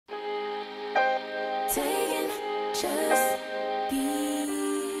Taking, just be.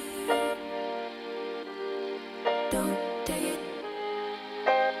 Don't take it.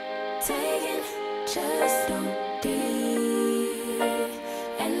 Taking, just don't deep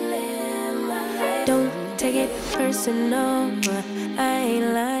and live my life. Don't take it personal. I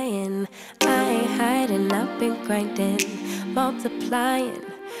ain't lying. I ain't hiding. I've been grinding, multiplying.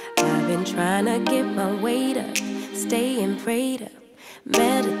 I've been trying to get my weight up, staying prayed up,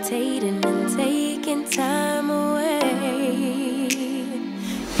 meditating and taking time away.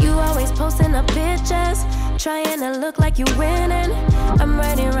 You always posting up pictures, trying to look like you winning. I'm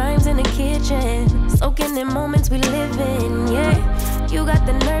writing rhymes in the kitchen, soaking in moments we live in, yeah. You got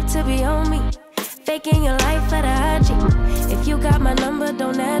the nerve to be on me, faking your life for the IG. If you got my number,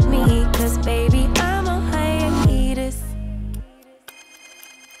 don't add me, cause baby, I'm on hiatus.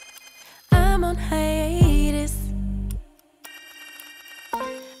 I'm on hiatus.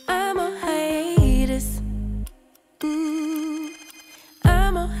 I'm on hiatus.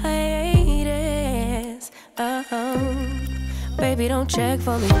 I'm on hiatus. Baby, don't check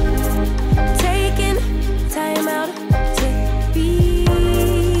for me. Taking time out to be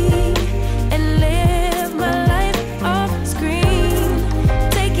and live my life off screen.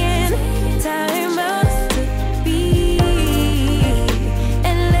 Taking time out to be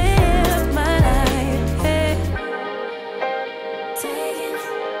and live my life. Hey. Taking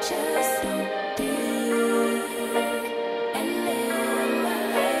just don't deal and live my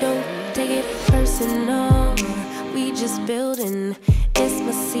life. Don't take it personal. We just building. It's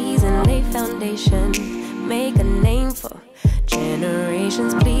my season, lay foundation. Make a name for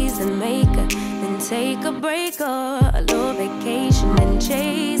generations, please and make a. Then take a break or a little vacation and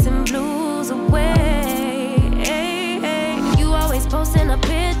chasing blues away. Hey, hey. You always posting up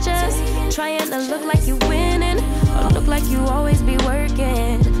pictures, trying to look like you winning, or look like you always be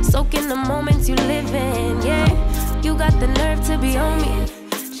working, soaking the moments you live in, yeah. You got the nerve to be on me,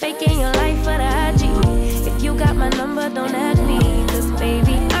 faking your life for the IG. If you got my number, don't add me, cause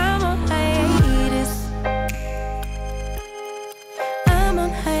baby, I'm on hiatus. I'm on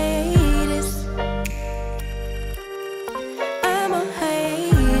hiatus.